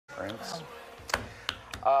Thanks.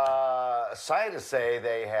 Scientists say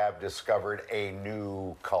they have discovered a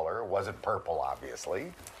new color. It wasn't purple,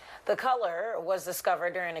 obviously. The color was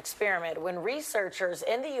discovered during an experiment when researchers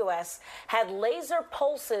in the U.S. had laser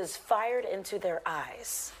pulses fired into their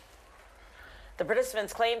eyes. The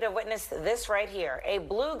participants claimed to have witnessed this right here, a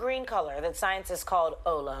blue-green color that scientists called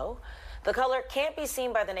OLO. The color can't be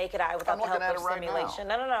seen by the naked eye without the help of stimulation.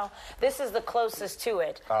 No. This is the closest to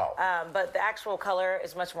it. Oh. But the actual color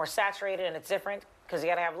is much more saturated, and it's different because you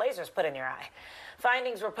got to have lasers put in your eye.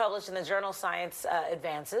 Findings were published in the journal Science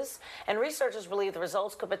Advances, and researchers believe the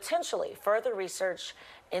results could potentially further research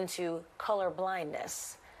into color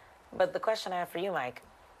blindness. But the question I have for you, Mike.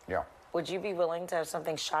 Yeah. Would you be willing to have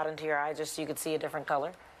something shot into your eye just so you could see a different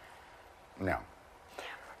color? No.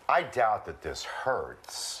 I doubt that this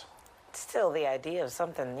hurts. Still the idea of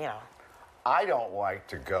something, you know. I don't like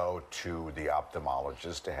to go to the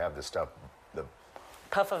ophthalmologist to have the stuff, the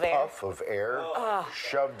puff of air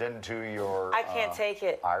shoved into your I can't take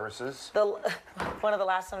it. Irises. One of the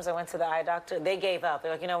last times I went to the eye doctor, they gave up.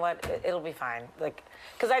 They're like, you know what, it'll be fine. Like,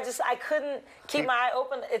 because I couldn't keep my eye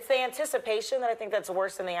open. It's the anticipation that I think that's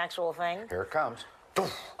worse than the actual thing. Here it comes.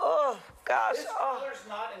 Oh, gosh. This color's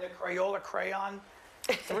not in the Crayola crayon.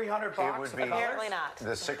 300 bucks. It would be apparently not. The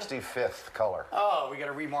 65th color. Oh, we got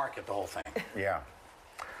to remarket the whole thing. Yeah.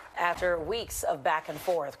 After weeks of back and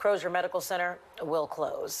forth, Crozier Medical Center will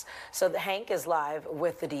close. So Hank is live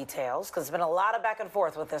with the details, because there's been a lot of back and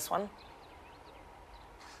forth with this one.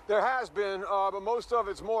 There has been, but most of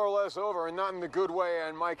it's more or less over, and not in the good way.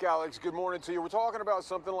 And Mike, Alex, good morning to you. We're talking about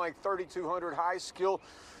something like 3,200 high-skill,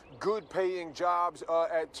 good-paying jobs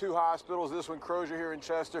at two hospitals. This one, Crozier here in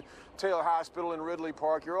Chester, Taylor Hospital in Ridley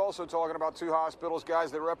Park. You're also talking about two hospitals,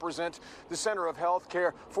 guys, that represent the center of health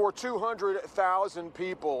care for 200,000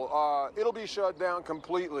 people. It'll be shut down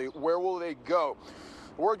completely. Where will they go?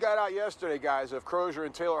 Word got out yesterday, guys, of Crozier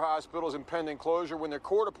and Taylor Hospitals impending closure when their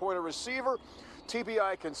court-appointed receiver,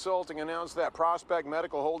 TPI Consulting, announced that Prospect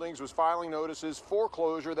Medical Holdings was filing notices for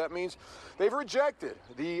closure. That means they've rejected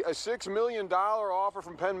the $6 million offer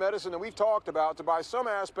from Penn Medicine that we've talked about to buy some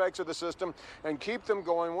aspects of the system and keep them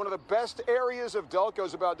going. One of the best areas of Delco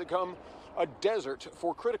is about to become a desert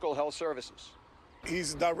for critical health services.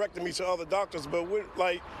 He's directing me to other doctors, but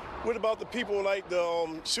what about the people like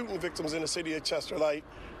the shooting victims in the city of Chester? Like,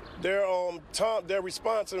 their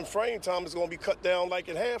response and frame time is going to be cut down like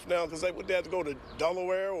in half now because they have to go to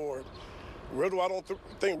Delaware or Riddle. I don't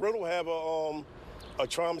think Riddle have a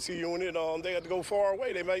trauma unit. They have to go far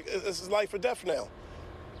away. This is life or death now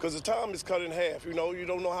because the time is cut in half. You know, you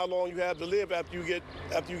don't know how long you have to live after you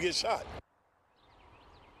get shot.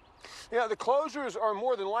 Yeah, the closures are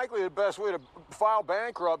more than likely the best way to file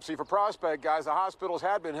bankruptcy for Prospect, guys. The hospitals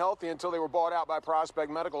had been healthy until they were bought out by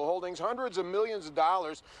Prospect Medical Holdings. Hundreds of millions of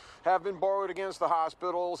dollars have been borrowed against the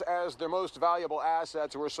hospitals as their most valuable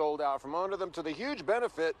assets were sold out from under them, to the huge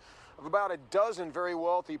benefit of about a dozen very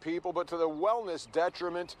wealthy people, but to the wellness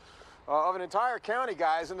detriment of an entire county,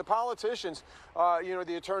 guys. And the politicians,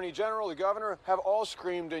 the attorney general, the governor, have all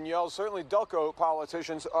screamed and yelled, certainly Delco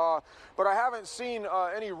politicians, but I haven't seen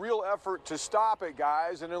any real effort to stop it,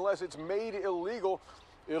 guys. And unless it's made illegal,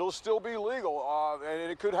 it'll still be legal,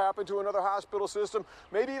 and it could happen to another hospital system,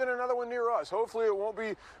 maybe even another one near us. Hopefully it won't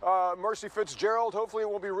be Mercy Fitzgerald. Hopefully it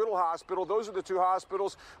won't be Riddle Hospital. Those are the two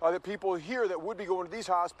hospitals that people here that would be going to these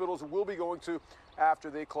hospitals will be going to after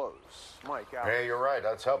they close. Mike, Alex. Hey, you're right.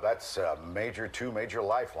 Let's hope. That's two major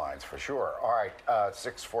lifelines for sure. All right,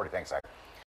 6:40. Thanks, Zach.